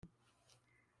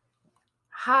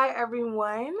Hi,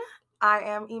 everyone. I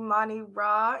am Imani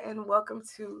Ra, and welcome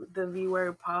to the V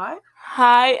Word Pod.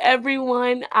 Hi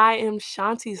everyone, I am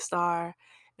Shanti Star,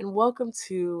 and welcome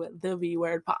to the V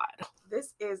Word Pod.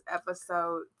 This is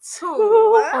episode 2.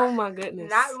 Oh my goodness.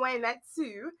 Not 1, not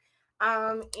 2.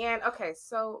 And okay,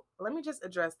 so let me just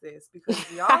address this because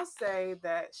y'all say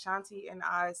that Shanti and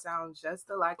I sound just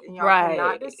alike and y'all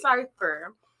cannot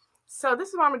decipher. So this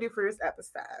is what I'm gonna do for this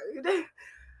episode.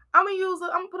 I'm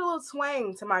gonna put a little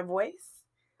twang to my voice,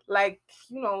 like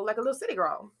like a little city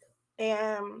girl,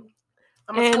 and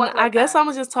I'm gonna twerk I like guess that.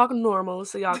 I'm just talking normal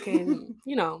so y'all can,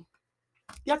 y'all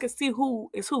can see who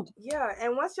is who. Yeah,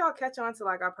 and once y'all catch on to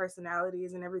like our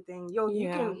personalities and everything,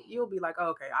 you'll be like,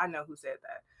 oh, okay, I know who said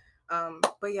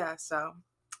that. But yeah, so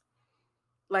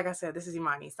like I said, this is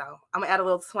Imani, so I'm gonna add a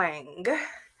little twang.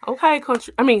 Okay,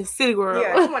 city girl.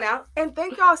 Yeah, come on out. And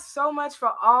thank y'all so much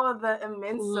for all of the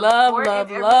immense Love. support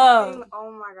and everything.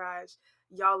 Oh my gosh.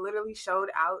 Y'all literally showed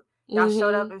out. Y'all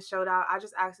showed up and showed out. I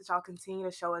just ask that y'all continue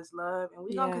to show us love, and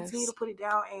we're gonna continue to put it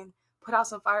down and put out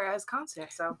some fire ass content.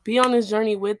 So be on this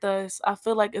journey with us. I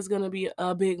feel like it's gonna be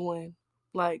a big one.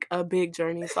 Like a big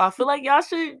journey. So I feel like y'all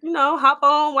should, hop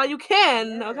on while you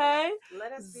can, okay?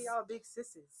 Let us be y'all big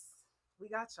sisters. We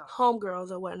got y'all. Homegirls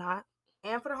or whatnot.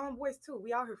 And for the homeboys too.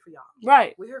 We out here for y'all.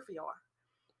 Right. We're here for y'all.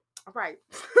 All right.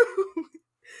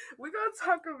 We're going to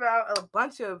talk about a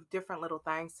bunch of different little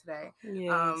things today.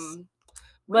 Yes.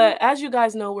 But as you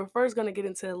guys know, we're first going to get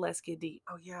into Let's Get Deep.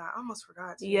 Oh, yeah. I almost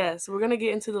forgot. Too. Yes. We're going to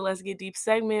get into the Let's Get Deep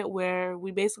segment where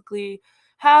we basically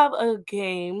have a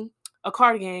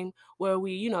card game, where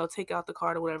we, take out the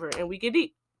card or whatever and we get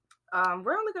deep.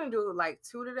 We're only going to do like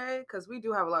 2 today because we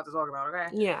do have a lot to talk about, okay?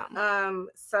 Yeah.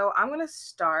 So I'm going to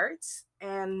start.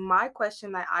 And my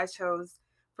question that I chose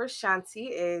for Shanti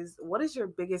is, what is your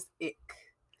biggest ick?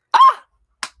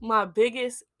 My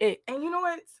biggest ick. And you know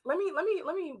what? Let me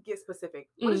get specific.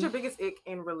 What is your biggest ick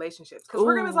in relationships? Because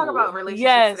we're gonna talk about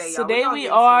relationships today, y'all. Today we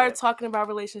are talking about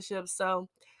relationships. So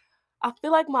I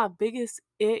feel like my biggest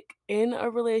ick in a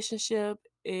relationship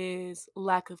is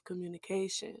lack of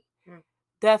communication.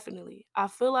 Definitely. I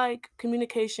feel like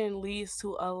communication leads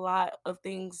to a lot of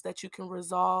things that you can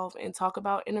resolve and talk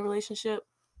about in a relationship.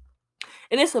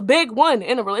 And it's a big one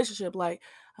in a relationship. Like,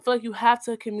 I feel like you have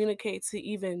to communicate to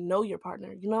even know your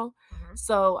partner,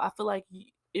 So I feel like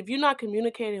if you're not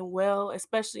communicating well,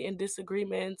 especially in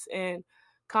disagreements and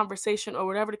conversation or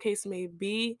whatever the case may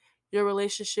be, your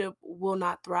relationship will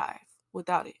not thrive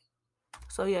without it.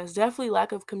 So yes, definitely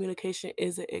lack of communication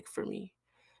is an ick for me.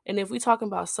 And if we're talking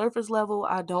about surface level,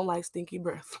 I don't like stinky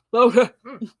breath. Okay.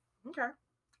 Okay.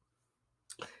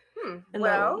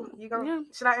 Well,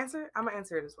 should I answer? I'm gonna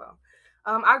answer it as well.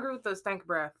 I agree with the stank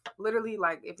breath. Literally,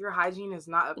 like if your hygiene is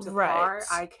not up to par,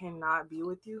 I cannot be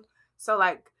with you. So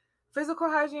like physical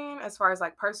hygiene, as far as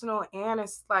like personal, and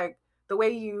it's like the way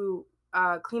you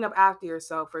clean up after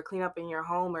yourself or clean up in your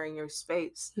home or in your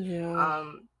space. Yeah.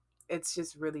 It's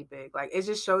just really big. Like it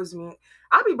just shows me.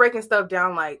 I'll be breaking stuff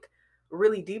down like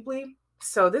really deeply.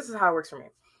 So this is how it works for me.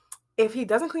 If he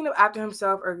doesn't clean up after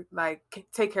himself or like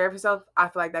take care of himself, I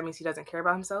feel like that means he doesn't care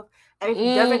about himself. And if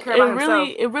he doesn't care about himself,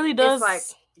 it really does. It's like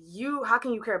how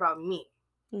can you care about me?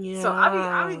 Yeah. So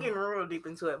I'll be getting real deep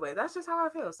into it, but that's just how I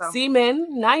feel. So see,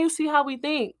 men, now you see how we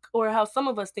think, or how some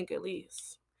of us think at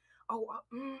least.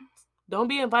 Don't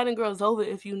be inviting girls over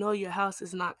if you know your house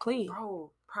is not clean.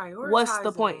 Bro, prioritize. What's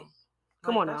the point?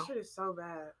 Come on now. That shit is so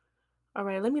bad. All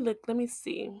right, let me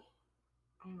see.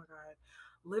 Oh my god.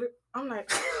 I'm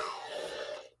like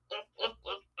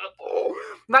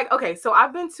okay, so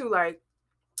I've been to like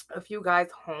a few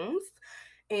guys' homes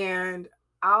and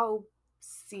I'll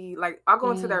see like I'll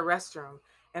go into their restroom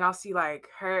and I'll see like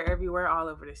hair everywhere all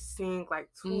over the sink, like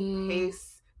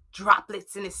toothpaste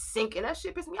droplets in the sink, and that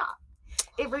shit pisses me off.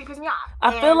 It really pisses me off.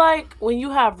 I feel like when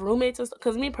you have roommates,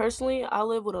 because me personally, I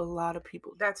live with a lot of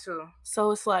people. That too.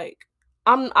 So it's like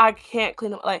I can't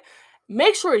clean up. Like,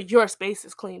 make sure your space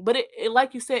is clean. But it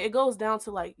like you said, it goes down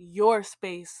to like your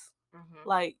space.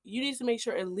 Like you need to make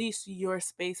sure at least your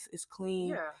space is clean.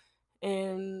 Yeah.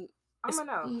 And I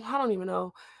don't even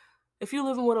know. If you're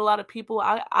living with a lot of people,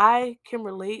 I can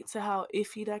relate to how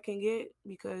iffy that can get,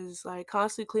 because like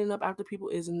constantly cleaning up after people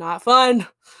is not fun.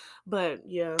 But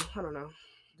yeah, I don't know.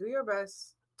 Do your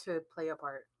best to play a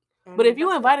part. But if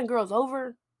you're inviting girls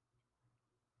over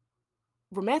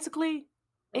romantically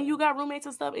and you got roommates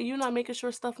and stuff and you're not making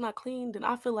sure stuff not clean, then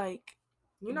I feel like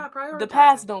you're not prioritizing. The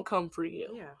past don't come for you.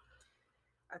 Yeah.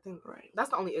 I think that's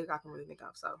the only ick I can really think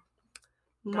of. So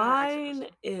mine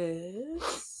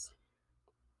is,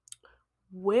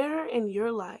 where in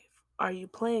your life are you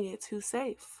playing it too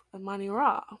safe? Imani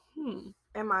Ra.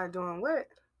 Am I doing what?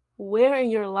 Where in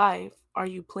your life are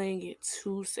you playing it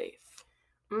too safe?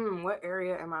 What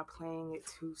area am I playing it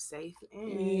too safe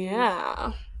in?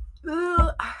 Yeah.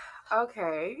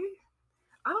 Okay.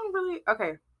 I don't really.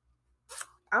 Okay.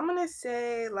 I'm gonna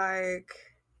say like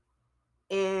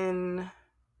in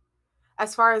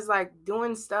as far as like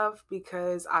doing stuff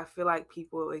because I feel like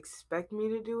people expect me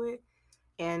to do it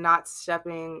and not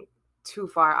stepping too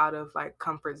far out of like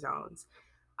comfort zones.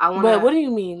 But what do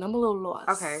you mean? I'm a little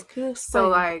lost. Okay. Can you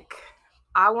So explain? like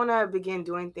I want to begin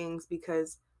doing things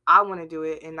because I want to do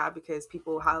it and not because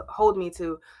people hold me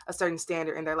to a certain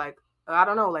standard and they're like, I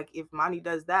don't know, like if Monty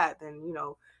does that, then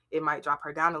it might drop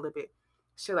her down a little bit,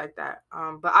 shit like that.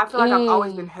 But I feel like I've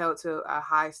always been held to a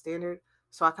high standard,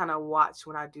 so I kind of watch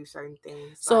when I do certain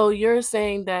things. So you're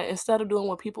saying that instead of doing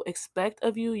what people expect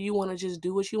of you, you want to just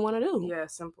do what you want to do. Yeah,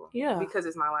 simple. Yeah, because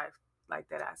it's my life, like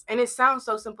that ass. And it sounds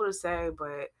so simple to say,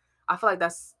 but I feel like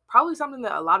that's probably something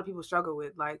that a lot of people struggle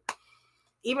with. Like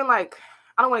even like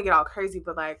I don't want to get all crazy,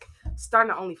 but like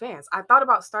starting an OnlyFans. I thought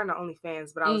about starting an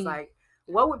OnlyFans, but I was like,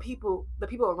 what would the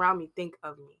people around me think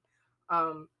of me?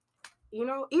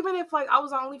 Even if like I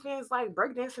was on OnlyFans, like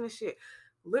breakdancing and shit,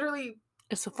 literally,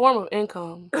 it's a form of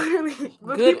income.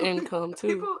 Good income too.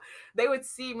 People, they would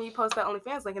see me post that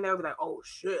OnlyFans link and they would be like, "Oh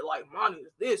shit, like money's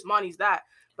this, money's that,"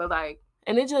 but like,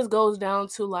 and it just goes down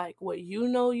to like what you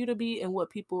know you to be and what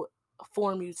people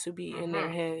form you to be in their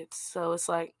heads. So it's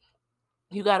like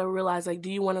you got to realize, like, do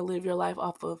you want to live your life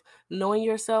off of knowing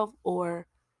yourself or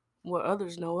what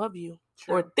others know of you?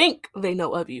 True. Or think they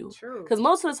know of you? True. Because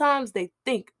most of the times they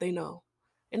think they know,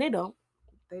 and they don't.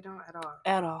 They don't at all.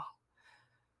 At all.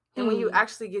 And when you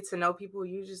actually get to know people,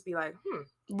 you just be like,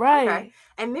 right. Okay.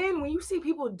 And then when you see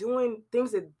people doing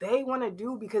things that they want to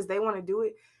do because they want to do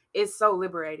it, it's so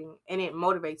liberating and it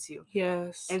motivates you.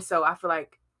 Yes. And so I feel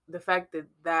like the fact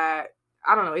that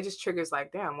I don't know, it just triggers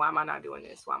like, damn, why am I not doing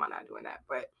this? Why am I not doing that?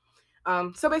 But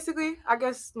so basically, I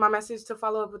guess my message to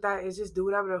follow up with that is just do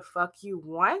whatever the fuck you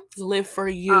want. Live for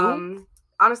you.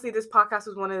 Honestly, this podcast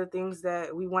was one of the things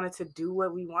that we wanted to do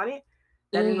what we wanted.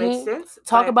 That didn't make sense.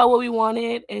 Talk about what we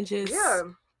wanted and just,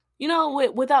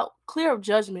 without clear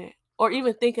judgment or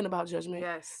even thinking about judgment.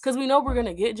 Yes. Because we know we're going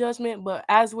to get judgment, but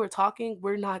as we're talking,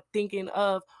 we're not thinking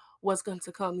of what's going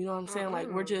to come. You know what I'm saying? Like,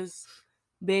 we're just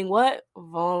being what?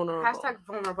 Vulnerable. Hashtag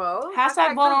vulnerable.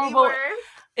 Hashtag vulnerable.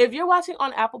 If you're watching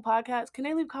on Apple Podcasts, can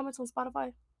they leave comments on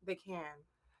Spotify? They can.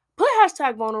 Put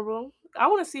hashtag vulnerable. I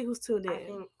want to see who's tuned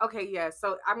in. Okay, yeah.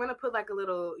 So I'm going to put like a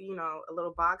little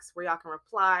box where y'all can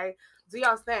reply. Do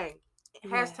y'all's thing.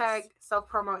 Hashtag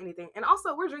self-promo anything. And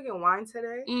also, we're drinking wine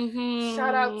today.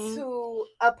 Shout out to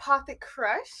Apothic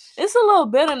Crush. It's a little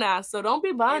bitter now, so don't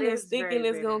be buying this thinking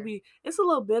it's going to be... It's a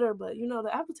little bitter, but, the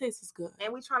aftertaste is good.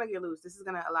 And we're trying to get loose. This is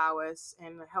going to allow us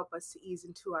and help us to ease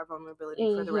into our vulnerability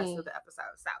for the rest of the episode.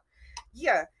 So,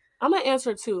 yeah. I'm going to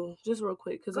answer too, just real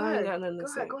quick, because I ain't got nothing to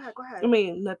say. Go ahead. I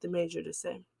mean, nothing major to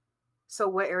say. So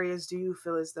what areas do you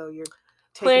feel as though you're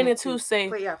playing it too safe?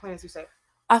 Playing it too safe.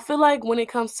 I feel like when it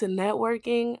comes to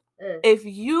networking, if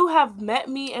you have met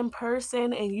me in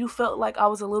person and you felt like I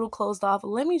was a little closed off,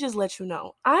 let me just let you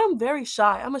know. I am very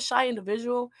shy. I'm a shy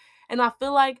individual. And I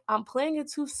feel like I'm playing it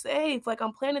too safe. Like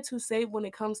I'm playing it too safe when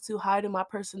it comes to hiding my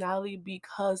personality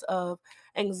because of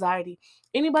anxiety.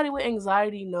 Anybody with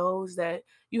anxiety knows that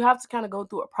you have to kind of go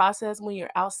through a process when you're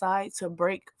outside to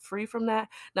break free from that.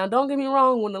 Now, don't get me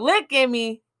wrong. When the lick get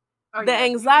me, the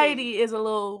anxiety is a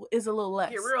little less.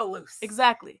 Get real loose.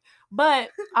 Exactly. But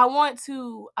I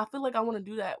feel like I want to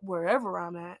do that wherever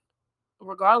I'm at,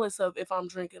 regardless of if I'm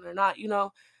drinking or not,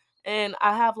 And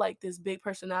I have like this big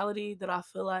personality that I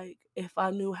feel like if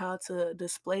I knew how to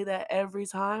display that every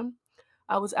time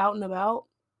I was out and about,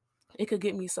 it could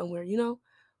get me somewhere,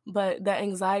 But that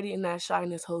anxiety and that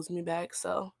shyness holds me back.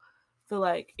 So I feel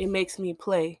like it makes me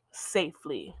play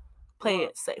safely.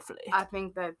 It safely. I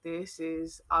think that this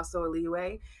is also a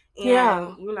leeway.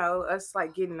 And, us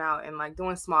like getting out and like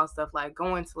doing small stuff, like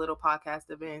going to little podcast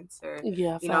events or,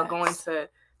 going to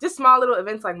just small little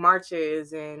events like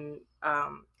marches and, I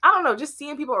don't know, just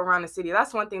seeing people around the city.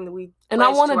 That's one thing that we and I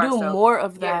want to do more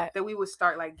of that. Yeah, that we would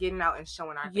start like getting out and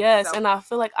showing our yes, face. And I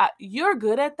feel like you're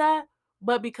good at that,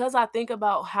 but because I think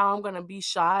about how I'm gonna be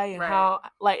shy and how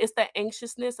like it's that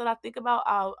anxiousness that I think about,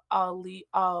 I'll lean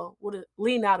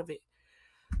out of it,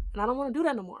 and I don't want to do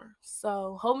that no more.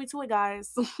 So hold me to it,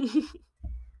 guys.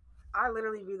 I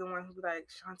literally be the one who be like,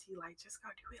 Shanti, like, just go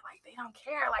do it. Like, they don't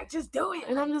care. Like, just do it.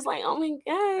 And I'm just like, oh my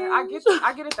God. I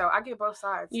get it, though. I get both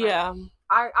sides. Yeah.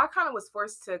 Like, I kind of was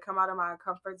forced to come out of my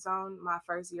comfort zone my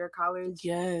first year of college.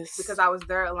 Yes. Because I was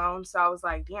there alone. So I was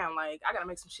like, damn, like, I got to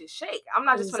make some shit shake. I'm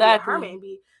not just going to be a hermit and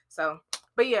be... So,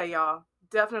 but yeah, y'all,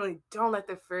 definitely don't let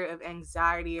the fear of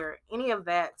anxiety or any of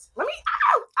that.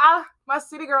 My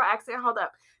city girl accent. Hold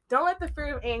up. Don't let the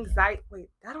fear of anxiety. Wait,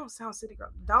 that don't sound city girl.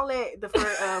 Don't let the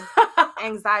fear of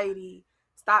anxiety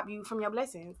stop you from your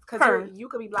blessings, because you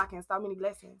could be blocking so many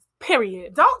blessings.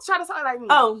 Period. Don't try to sound like me.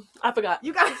 Oh, I forgot.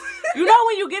 You got. You know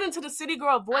when you get into the city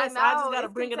girl voice, I just gotta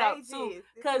bring contagious. it out too,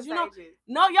 because you know,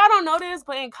 no, y'all don't know this,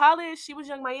 but in college she was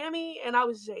Young Miami and I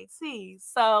was JT.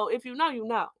 So if you know, you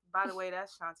know. By the way,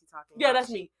 that's Shanti talking. Yeah, that's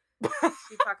me.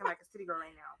 She's talking like a city girl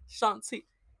right now. Shanti.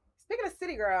 Speaking of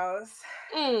city girls,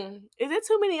 is it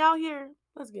too many out here?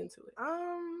 Let's get into it.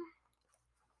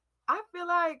 I feel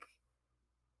like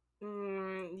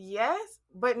yes,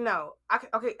 but no.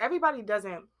 Okay, everybody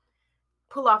doesn't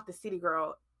pull off the city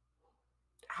girl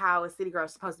how a city girl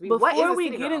is supposed to be. Before we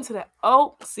get into that,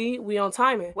 oh, see, we on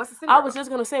timing. What's a city girl? I was just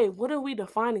gonna say, what are we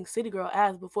defining city girl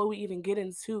as before we even get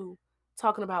into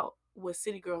talking about what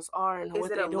city girls are and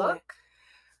what they're doing? Look?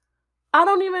 I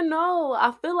don't even know.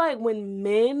 I feel like when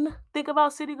men think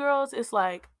about city girls, it's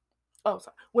like,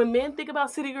 when men think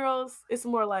about city girls, it's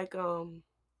more like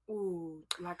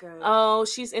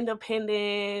she's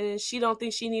independent. She don't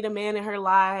think she need a man in her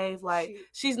life. Like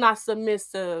she's not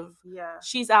submissive. Yeah,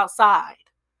 she's outside.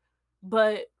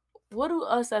 But what do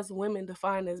us as women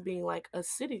define as being like a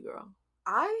city girl?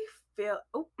 I feel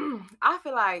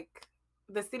like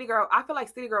the city girl. I feel like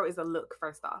city girl is a look,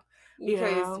 first off,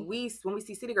 because when we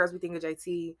see city girls, we think of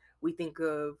JT, we think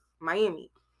of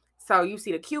Miami. So you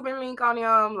see the Cuban link on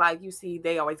them, like you see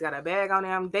they always got a bag on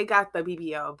them. They got the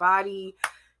BBL body,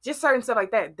 just certain stuff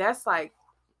like that. That's like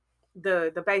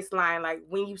the baseline. Like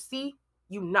when you see,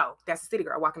 you know that's a city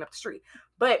girl walking up the street.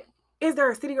 But is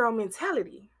there a city girl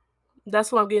mentality?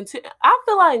 That's what I'm getting to. I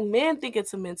feel like men think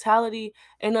it's a mentality,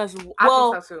 and us. Well,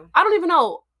 I think so too. I don't even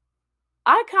know.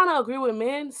 I kind of agree with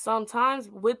men sometimes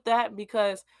with that,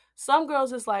 because some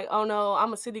girls is like, oh no,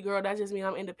 I'm a city girl. That just means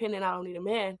I'm independent. I don't need a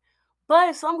man.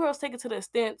 But some girls take it to the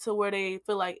extent to where they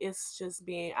feel like it's just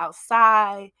being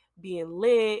outside, being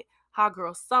lit, hot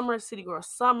girl summer, city girl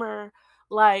summer.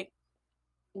 Like,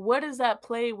 where does that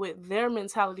play with their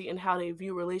mentality and how they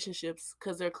view relationships?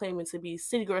 Because they're claiming to be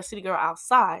city girl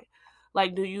outside.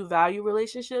 Like, do you value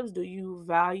relationships? Do you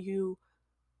value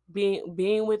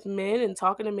being with men and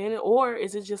talking to men? Or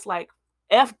is it just like,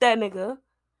 F that nigga,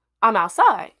 I'm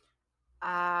outside?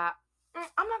 I'm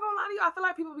not gonna lie to you. I feel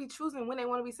like people be choosing when they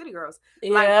want to be city girls.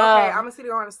 Yeah. Like, okay, I'm a city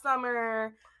girl in the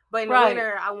summer, but in the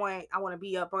winter, I want to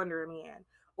be up under a man.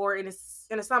 Or in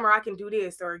the summer, I can do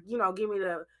this, or give me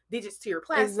the digits to your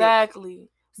plastic. Exactly.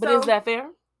 But is that fair?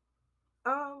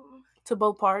 To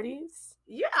both parties?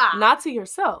 Yeah. Not to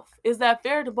yourself. Is that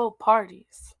fair to both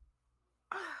parties?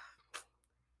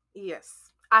 Yes,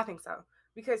 I think so.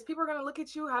 Because people are gonna look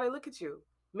at you how they look at you.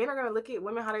 Men are gonna look at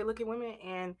women how they look at women,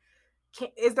 and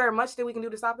is there much that we can do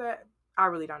to stop that? I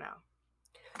really don't know.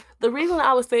 The reason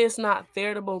I would say it's not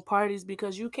fair to both parties,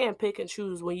 because you can't pick and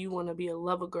choose when you want to be a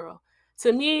lover girl.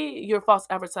 To me, you're false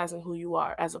advertising who you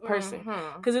are as a person.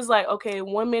 Because it's like, okay,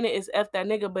 1 minute is F that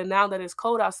nigga, but now that it's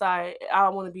cold outside, I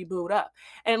want to be booed up.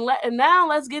 And now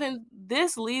let's get in.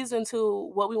 This leads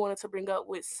into what we wanted to bring up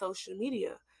with social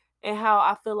media, and how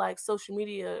I feel like social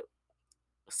media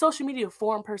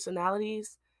form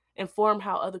personalities and form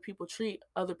how other people treat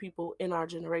other people in our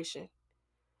generation.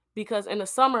 Because in the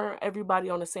summer, everybody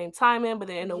on the same timing, but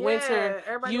then in the winter,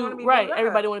 everybody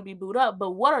want to be booed up.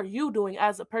 But what are you doing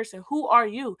as a person? Who are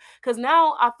you? Because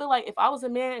now I feel like if I was a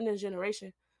man in this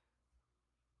generation,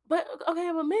 but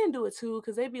okay, but men do it too,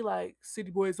 because they be like, city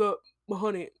boys up,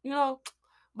 100,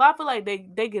 But I feel like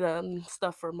they get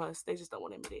stuff from us. They just don't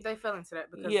want to admit it. They fell into that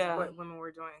because of what women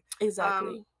were doing.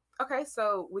 Exactly. Okay,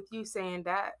 so with you saying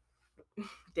that,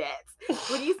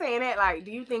 with you saying that, like,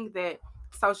 do you think that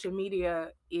social media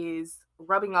is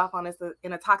rubbing off on us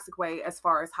in a toxic way as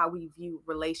far as how we view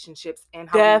relationships and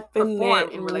how we perform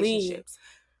in relationships?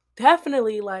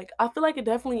 Definitely. Like, I feel like it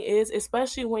definitely is,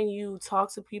 especially when you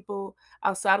talk to people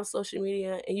outside of social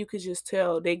media and you could just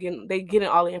tell they getting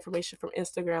all the information from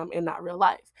Instagram and not real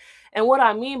life. And what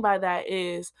I mean by that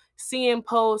is seeing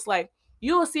posts, like,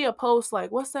 you will see a post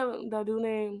like, what's that dude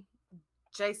name?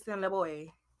 Jason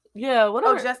LeBoy. Yeah,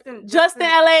 whatever. Oh, Justin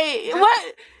LA.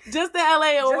 What? Justin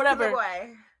LA or whatever.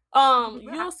 LeBoy.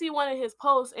 You'll see one of his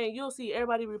posts and you'll see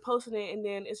everybody reposting it, and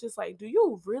then it's just like, do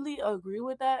you really agree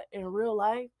with that in real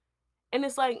life? And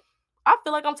it's like, I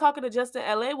feel like I'm talking to Justin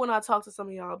LA when I talk to some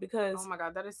of y'all, because oh my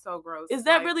God, that is so gross. Is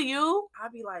that really you?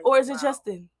 I'd be like, or is it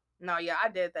Justin? No, yeah, I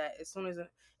did that as soon as a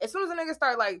nigga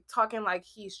start like talking like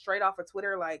he's straight off of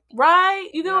Twitter, like, right?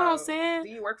 You know what I'm saying? Do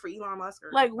you work for Elon Musk?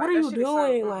 Or, like, what are you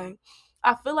doing? Like,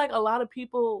 I feel like a lot of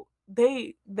people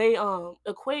they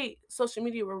equate social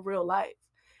media with real life.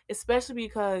 especially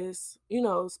because,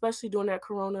 especially during that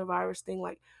coronavirus thing,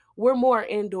 like, we're more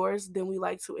indoors than we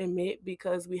like to admit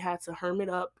because we had to hermit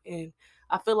up, and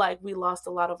I feel like we lost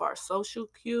a lot of our social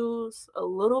cues a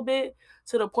little bit,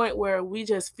 to the point where we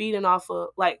just feeding off of,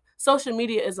 like, social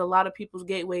media is a lot of people's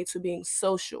gateway to being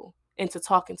social and to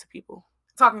talking to people.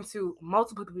 Talking to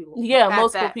multiple people. Yeah,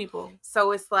 multiple people.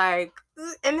 So it's like,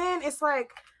 and then it's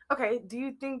like, okay, do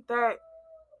you think that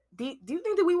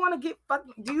we want to get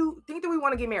do you think that we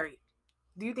want to get married?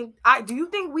 Do you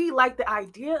think we like the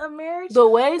idea of marriage? The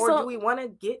way, or do we want to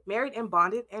get married and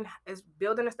bonded and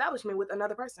build an establishment with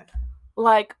another person?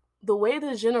 Like, the way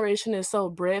this generation is so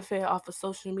breadfed off of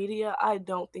social media, I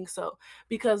don't think so.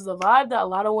 Because the vibe that a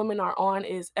lot of women are on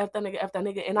is F that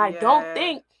nigga. And I don't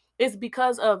think it's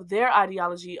because of their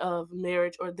ideology of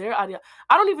marriage or their idea.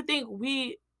 I don't even think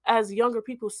we as younger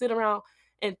people sit around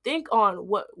and think on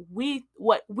what we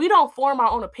don't form our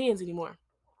own opinions anymore.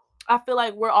 I feel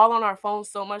like we're all on our phones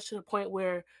so much to the point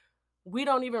where we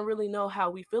don't even really know how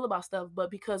we feel about stuff,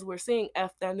 but because we're seeing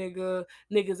F that nigga,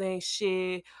 niggas ain't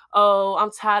shit, oh,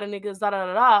 I'm tired of niggas, da da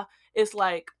da da, it's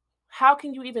like, how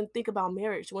can you even think about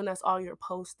marriage when that's all you're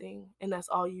posting and that's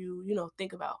all you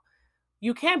think about?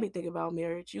 You can't be thinking about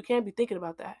marriage. You can't be thinking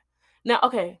about that. Now,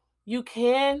 okay, you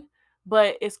can,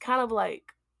 but it's kind of like,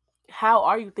 how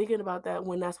are you thinking about that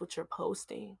when that's what you're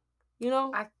posting?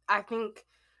 I think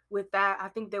with that, I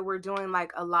think that we're doing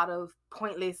like a lot of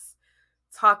pointless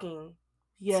talking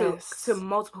to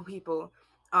multiple people,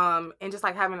 and just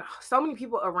like having so many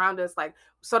people around us, like,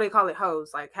 so they call it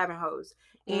hoes, like having hoes.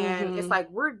 And it's like,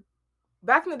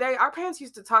 back in the day, our parents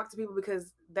used to talk to people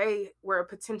because they were a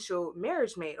potential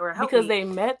marriage mate or a helpmate. Because they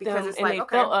met them and like,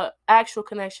 they felt an actual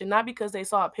connection, not because they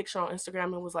saw a picture on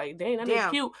Instagram and was like, dang, that is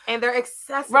cute. And they're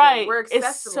accessible. Right. We're accessible.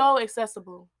 It's so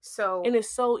accessible. And it's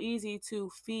so easy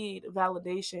to feed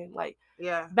validation. Like,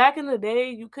 back in the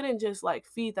day, you couldn't just like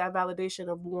feed that validation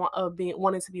of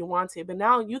wanting to be wanted. But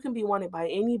now you can be wanted by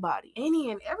anybody. Any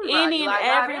and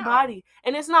everybody.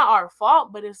 And it's not our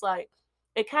fault, but it's like,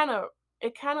 it kind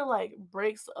of like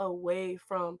breaks away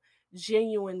from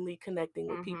genuinely connecting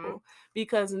with people,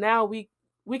 because now we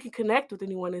can connect with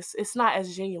anyone. It's not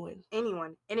as genuine.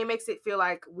 Anyone. And it makes it feel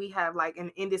like we have like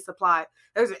an endless supply.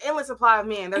 There's an endless supply of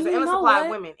men. There's an endless supply of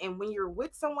women. And when you're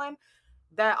with someone,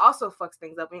 that also fucks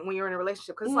things up when you're in a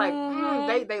relationship. Because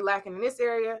like, they lacking in this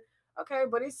area. Okay,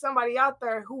 but it's somebody out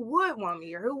there who would want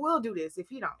me or who will do this if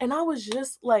you don't. And I was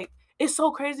just like, it's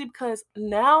so crazy because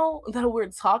now that we're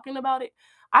talking about it,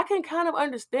 I can kind of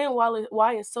understand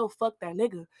why it's so fuck that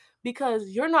nigga. Because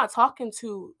you're not talking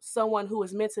to someone who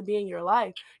is meant to be in your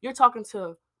life. You're talking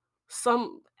to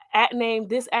some at name,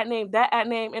 this at name, that at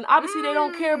name. And obviously they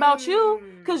don't care about you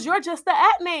because you're just the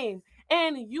at name.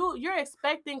 And you're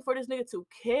expecting for this nigga to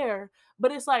care,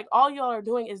 but it's like all y'all are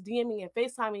doing is DMing and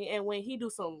FaceTiming, and when he do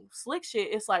some slick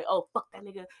shit, it's like, oh, fuck that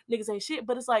nigga, niggas ain't shit.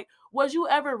 But it's like, was you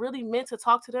ever really meant to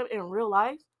talk to them in real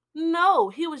life? No,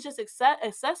 he was just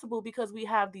accessible because we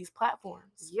have these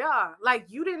platforms. Yeah, like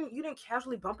you didn't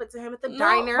casually bump into him at the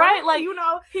diner, right? Like,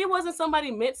 he wasn't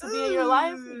somebody meant to be in your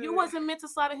life. You wasn't meant to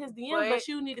slide in his DM, but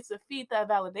you needed to feed that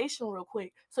validation real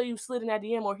quick. So you slid in that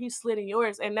DM, or he slid in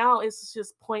yours, and now it's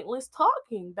just pointless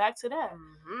talking. Back to that.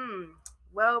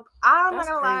 Well, I'm not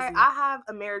gonna lie, I have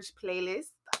a marriage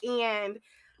playlist, and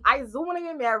I do want to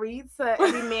get married to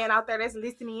every man out there that's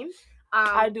listening.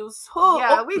 I do too.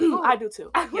 Yeah, we do. I do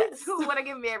too. Yes. We do want to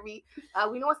get married.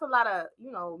 We know it's a lot of,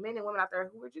 men and women out there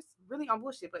who are just really on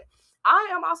bullshit. But I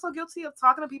am also guilty of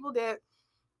talking to people that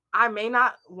I may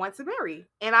not want to marry.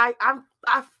 And I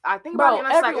think about it,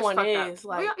 and everyone is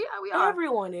like, we are.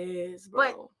 Everyone is,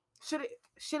 bro. But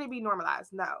should it be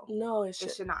normalized? No, it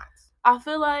should not. I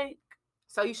feel like.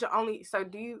 So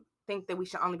do you think that we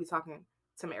should only be talking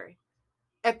to marry?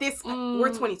 At this,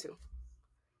 we're 22.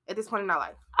 At this point in our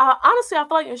life, honestly, I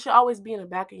feel like it should always be in the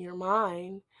back of your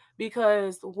mind,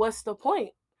 because what's the point?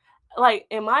 Like,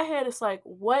 in my head, it's like,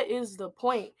 what is the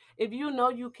point? If you know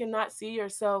you cannot see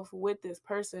yourself with this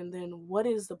person, then what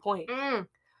is the point?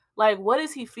 Like, what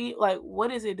is he feel? Like,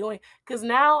 what is it doing? Because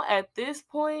now at this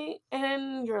point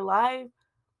in your life,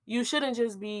 you shouldn't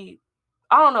just be,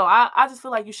 I don't know. I just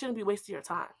feel like you shouldn't be wasting your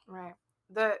time. Right.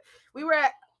 We were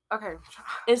at, okay.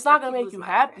 It's not going to make you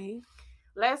happy.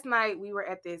 Last night we were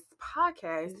at this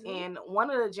podcast, and one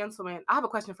of the gentlemen, I have a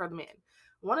question for the men.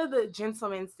 One of the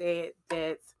gentlemen said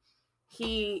that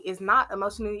he is not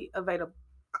emotionally available.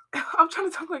 I'm trying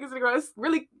to talk like it's girl. It's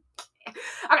really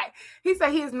okay. He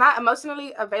said he is not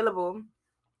emotionally available,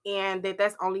 and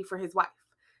that's only for his wife.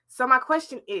 So my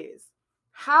question is,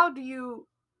 how do you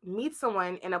meet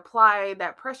someone and apply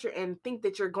that pressure and think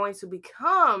that you're going to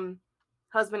become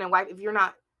husband and wife if you're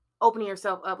not opening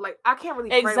yourself up. Like, I can't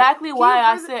really exactly why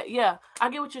I said, yeah, I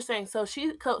get what you're saying. So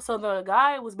the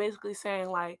guy was basically saying,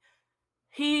 like,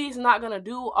 he's not gonna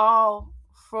do all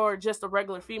for just a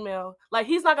regular female. Like,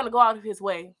 he's not gonna go out of his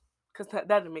way, because that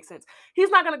doesn't make sense. He's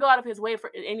not gonna go out of his way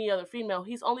for any other female.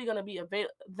 He's only gonna be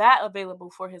available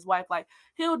for his wife. Like,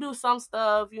 he'll do some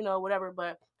stuff, you know, whatever,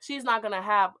 but she's not gonna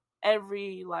have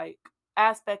every, like,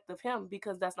 aspect of him,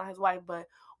 because that's not his wife. But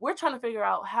we're trying to figure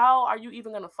out, how are you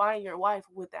even gonna find your wife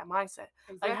with that mindset?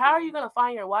 Exactly. Like, how are you gonna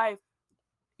find your wife?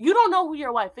 You don't know who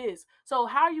your wife is, so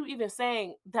how are you even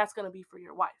saying that's gonna be for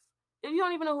your wife if you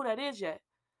don't even know who that is yet?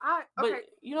 But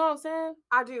you know what I'm saying?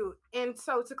 I do. And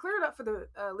so, to clear it up for the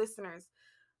listeners,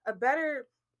 a better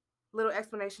little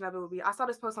explanation of it would be, I saw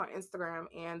this post on Instagram,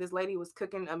 and this lady was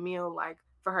cooking a meal, like,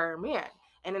 for her man.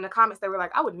 And in the comments, they were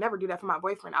like, I would never do that for my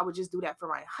boyfriend. I would just do that for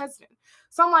my husband.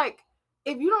 So I'm like,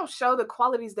 if you don't show the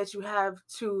qualities that you have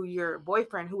to your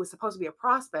boyfriend, who is supposed to be a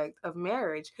prospect of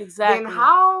marriage, exactly, then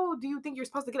how do you think you're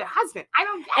supposed to get a husband? I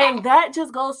don't get it. And that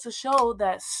just goes to show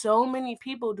that so many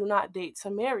people do not date to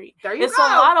marry. It's a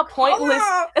lot of pointless.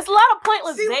 It's a lot of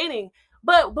pointless dating.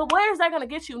 But where is that gonna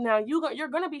get you? Now you're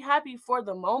gonna be happy for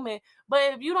the moment, but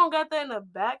if you don't got that in the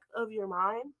back of your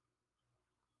mind,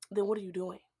 then what are you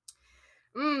doing?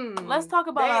 Let's talk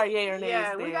about our yay or nays.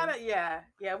 Yeah, we gotta. Yeah.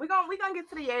 We gonna get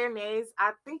to the yay or nays.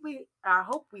 I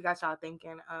hope we got y'all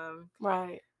thinking.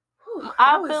 Right.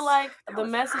 I feel like the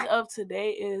message of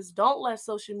today is, don't let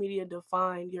social media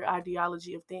define your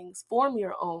ideology of things. Form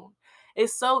your own.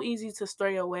 It's so easy to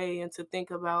stray away and to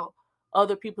think about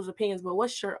other people's opinions, but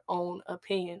what's your own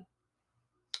opinion?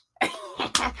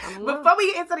 Before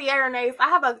we get into the yay or nays, I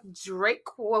have a Drake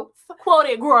quote. Quote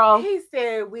it, girl. He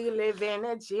said, we live in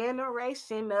a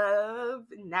generation of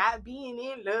not being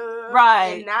in love,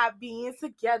 right, and not being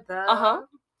together.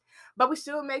 But we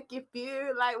still make it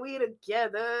feel like we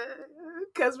together,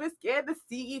 because we're scared to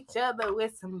see each other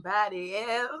with somebody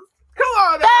else. Come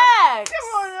on, facts.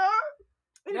 Come on,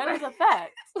 y'all. That is a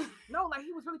fact. No, like,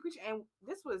 he was really preaching, and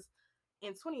this was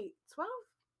in 2012.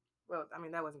 Well, I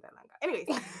mean, that wasn't that long ago. Anyways,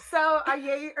 so our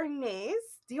yay or nays.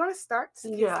 Do you want to start?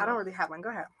 Yeah. I don't really have one. Go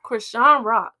ahead. Chrisean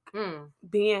Rock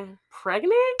being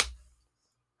pregnant?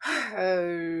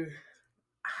 I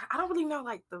don't really know,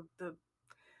 like, the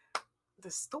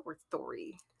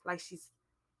story. Like, she's...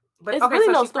 But it's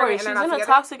really no story. She's in a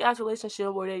toxic ass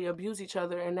relationship where they abuse each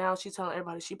other, and now she's telling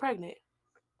everybody she's pregnant.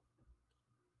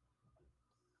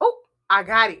 Oh, I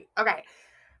got it. Okay.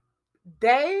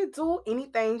 They do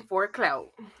anything for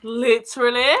clout.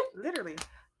 Literally. Literally.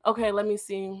 Okay, let me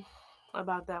see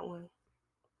about that one.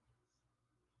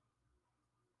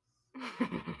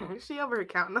 She over here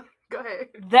counting. Go ahead.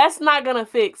 That's not gonna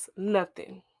fix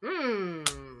nothing.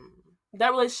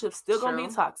 That relationship's still gonna be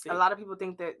toxic. A lot of people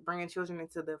think that bringing children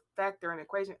into the factor and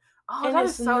equation. Oh, and that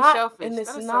is so selfish. And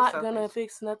it's not gonna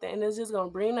fix nothing. And it's just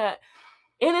gonna bring that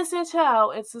innocent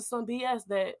child into some BS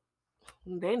that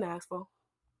they didn't ask for.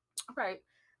 Right.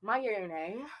 My yay or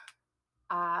nay.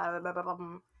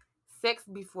 Sex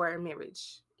before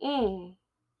marriage.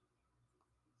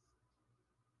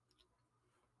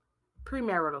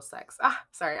 Premarital sex.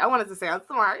 Sorry. I wanted to sound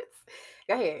smart.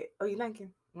 Go ahead. Oh, you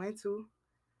thinking? 1, 2.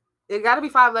 It got to be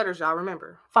 5 letters, y'all.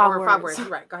 Remember. 5 words. You're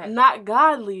right. Go ahead. Not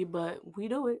godly, but we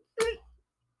do it.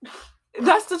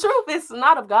 That's the truth. It's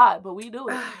not of God, but we do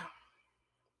it.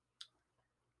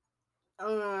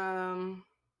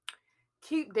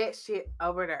 Keep that shit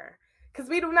over there, because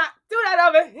we do not do that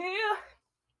over here.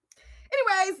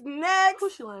 Anyways, next.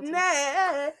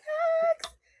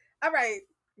 All right.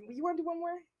 You want to do one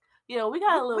more? Yeah, we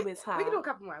got a little bit of time. We can do a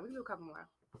couple more.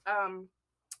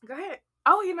 Go ahead.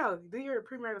 Oh, do your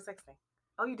premarital sex thing.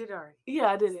 Oh, you did it already. Yeah,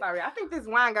 I did it. Sorry, I think this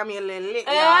wine got me a little lit,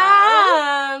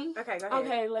 y'all. Okay, go ahead.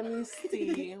 Okay, let me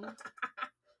see.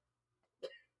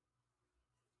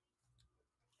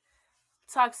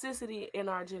 Toxicity in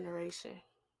our generation.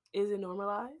 Is it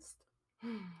normalized?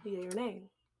 Yeah or nay?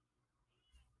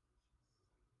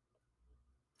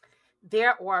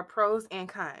 There are pros and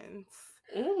cons.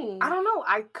 I don't know.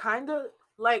 I kind of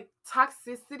like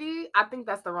toxicity. I think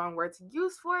that's the wrong word to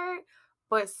use for it.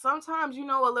 But sometimes, a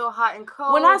little hot and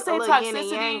cold. When I say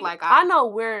toxicity, yang, like I know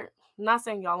we're not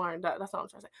saying y'all aren't. That's not what I'm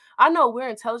trying to say. I know we're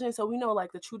intelligent, so we know,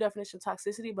 like, the true definition of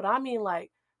toxicity. But I mean,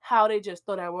 like, how they just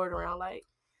throw that word around, like,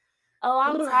 oh,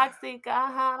 I'm toxic.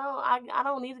 I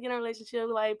don't need to get in a relationship.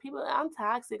 Like, people, I'm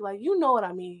toxic. Like, you know what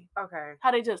I mean. Okay.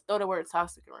 How they just throw the word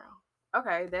toxic around.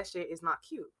 Okay, that shit is not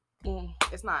cute.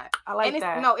 It's not. I like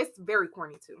that. No, it's very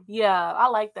corny too. Yeah, I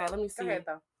like that. Let me see. Go ahead,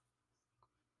 though.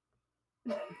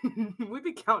 We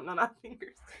be counting on our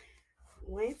fingers.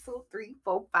 1, 2, 3,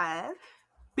 4, 5.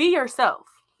 Be yourself.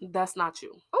 That's not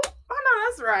you. Oh,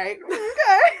 that's right.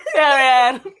 Okay. Yeah,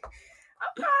 man. Okay.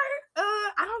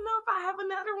 I don't know if I have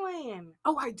another one.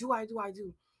 Oh, I do.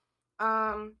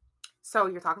 So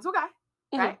you're talking to a guy,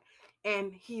 right?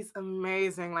 And he's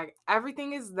amazing. Like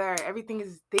everything is there.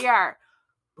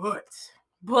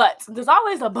 But there's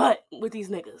always a but with these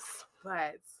niggas.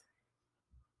 But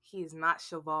he's not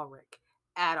chivalric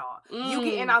at all. You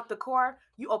getting out the car,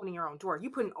 you opening your own door. You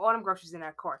putting all them groceries in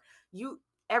that car. You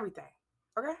everything.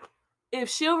 Okay? If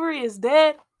chivalry is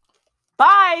dead,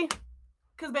 bye.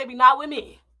 Cause baby, not with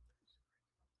me.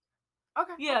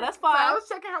 Okay. Yeah, that's fine. So I was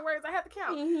checking her words. I had to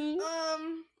count. Mm-hmm.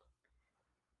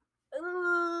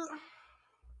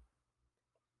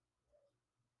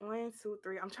 1, 2,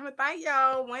 3. I'm trying to think,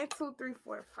 y'all. 1, 2, 3,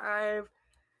 4,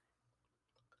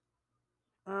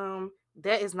 5.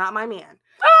 That is not my man.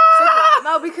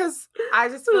 No, because I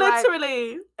just feel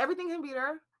literally like everything can be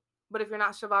there, but if you're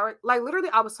not chivalric, like literally,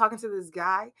 I was talking to this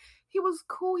guy. He was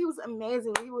cool. He was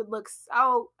amazing. We would look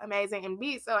so amazing and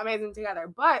be so amazing together,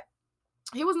 but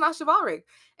he was not chivalric.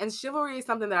 And chivalry is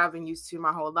something that I've been used to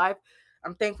my whole life.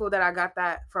 I'm thankful that I got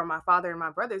that from my father and my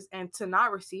brothers, and to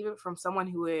not receive it from someone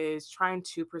who is trying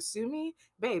to pursue me,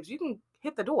 babes, you can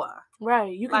hit the door.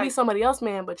 Right. You can be somebody else's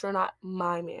man, but you're not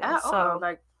my man. So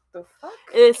like the fuck?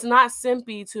 It's not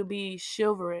simply to be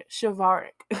chivalric.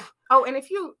 Oh, and if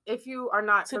you are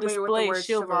not to familiar with the word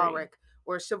chivalry. chivalric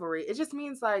or chivalry, it just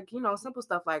means like, simple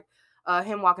stuff like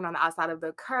him walking on the outside of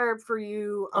the curb for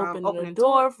you, opening the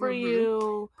door for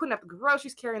you, putting up the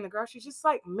groceries, carrying the groceries, just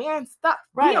like man stuff.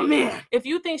 Right. Be a man. If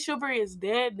you think chivalry is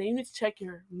dead, then you need to check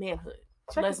your manhood.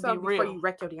 Let's yourself be real before you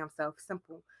wreck your damn self.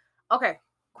 Simple. Okay.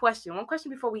 One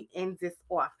question before we end this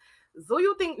off. Do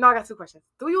you think? No, I got 2 questions.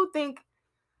 Do you think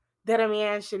that a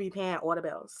man should be paying all the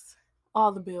bills?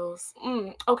 All the bills.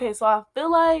 Okay, so I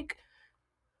feel like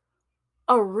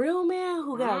a real man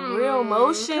who got real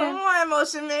motion. Come on,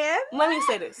 motion man. Let me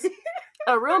say this.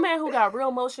 A real man who got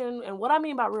real motion, and what I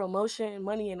mean by real motion,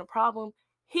 money ain't a problem,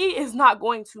 he is not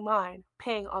going to mind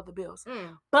paying all the bills.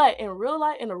 But in a real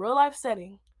life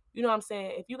setting, you know what I'm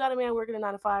saying? If you got a man working a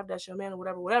 9 to 5, that's your man, or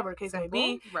whatever the case may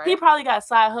be. Right. He probably got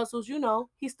side hustles,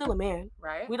 he's still a man.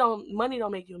 Right. Money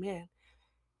don't make you a man.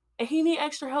 And he need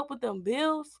extra help with them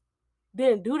bills,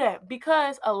 then do that.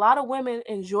 Because a lot of women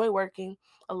enjoy working.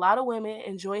 A lot of women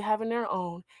enjoy having their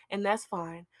own, and that's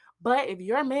fine. But if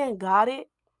your man got it,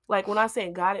 like when I say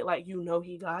got it, like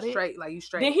he got it. Straight, like you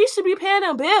straight. Then he should be paying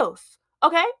them bills.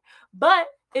 Okay? But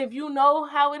if you know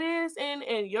how it is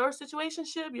in your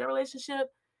situationship, your relationship,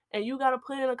 and you got to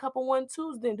put in a couple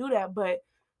 1-2s, then do that. But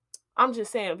I'm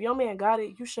just saying, if your man got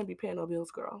it, you shouldn't be paying no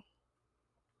bills, girl.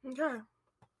 Okay.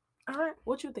 All right.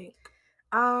 What you think?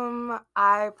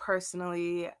 I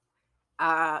personally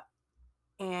am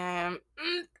I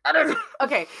don't know.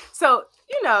 Okay. So,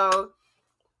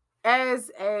 as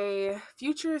a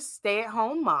future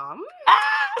stay-at-home mom,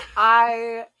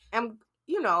 I am,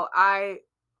 I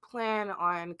plan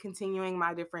on continuing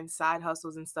my different side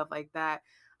hustles and stuff like that.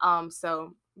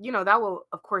 So, that will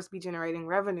of course be generating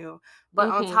revenue. But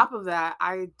on top of that,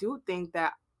 I do think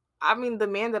that the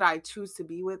man that I choose to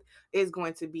be with is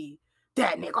going to be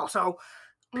that nigga. So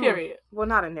period. Well,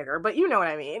 not a nigger, but you know what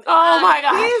I mean. Oh my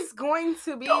God. He's going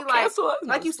to be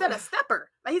like you said, a stepper.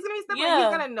 Like he's gonna be a stepper. Yeah.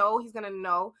 He's gonna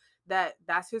know that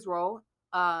that's his role.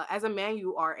 As a man,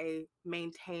 you are a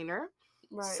maintainer.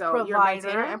 Right. So provider, you're a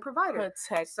maintainer and provider.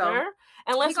 Protector. So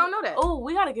and let's don't know that. Oh,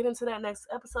 we gotta get into that next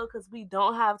episode because we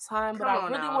don't have time. But I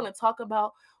really want to talk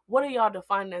about what are y'all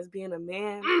defining as being a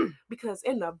man? Because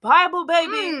in the Bible,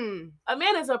 baby, a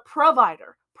man is a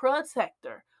provider,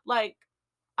 protector. Like,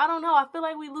 I don't know. I feel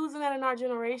like we losing that in our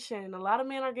generation. A lot of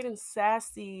men are getting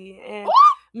sassy, and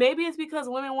maybe it's because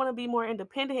women want to be more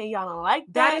independent, and y'all don't like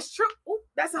that. That is true. Ooh,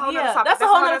 that's a whole other topic. That's a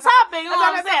whole other topic. You know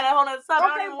what I'm saying? That whole other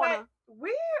topic. Okay, but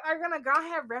we are gonna go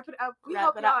ahead and wrap it up. We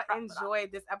hope y'all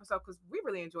enjoyed this episode because we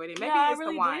really enjoyed it. Maybe it's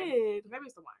the wine. Maybe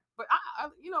it's the wine. But I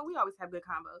we always have good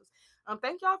combos.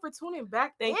 Thank y'all for tuning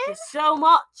back. Thank you so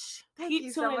much.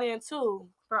 Keep tuning in too.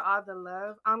 For all the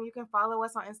love. You can follow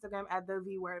us on Instagram at the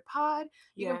V Word Pod.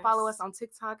 You can follow us on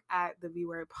TikTok at the V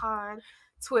Word Pod.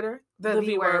 Twitter, the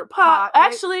V Word Pod.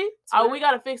 Actually, we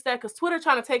gotta fix that because Twitter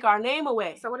trying to take our name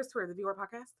away. So what is Twitter? The V Word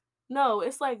Podcast? No,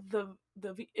 it's like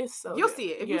it's so. You'll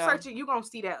see it if you search it. You're gonna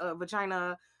see that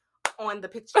vagina on the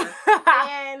picture.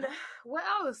 And what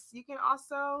else? You can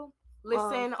also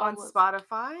listen on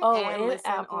Spotify and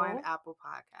listen on Apple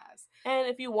Podcasts. And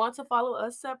if you want to follow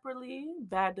us separately,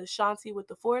 Shanti with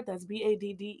the 4. That's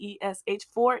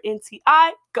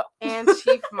BADDESH4NTI. Go. And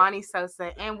Chief Monty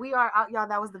Sosa. And we are out, y'all.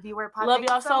 That was the V Word Podcast. Love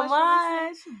y'all so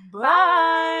much.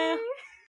 Bye.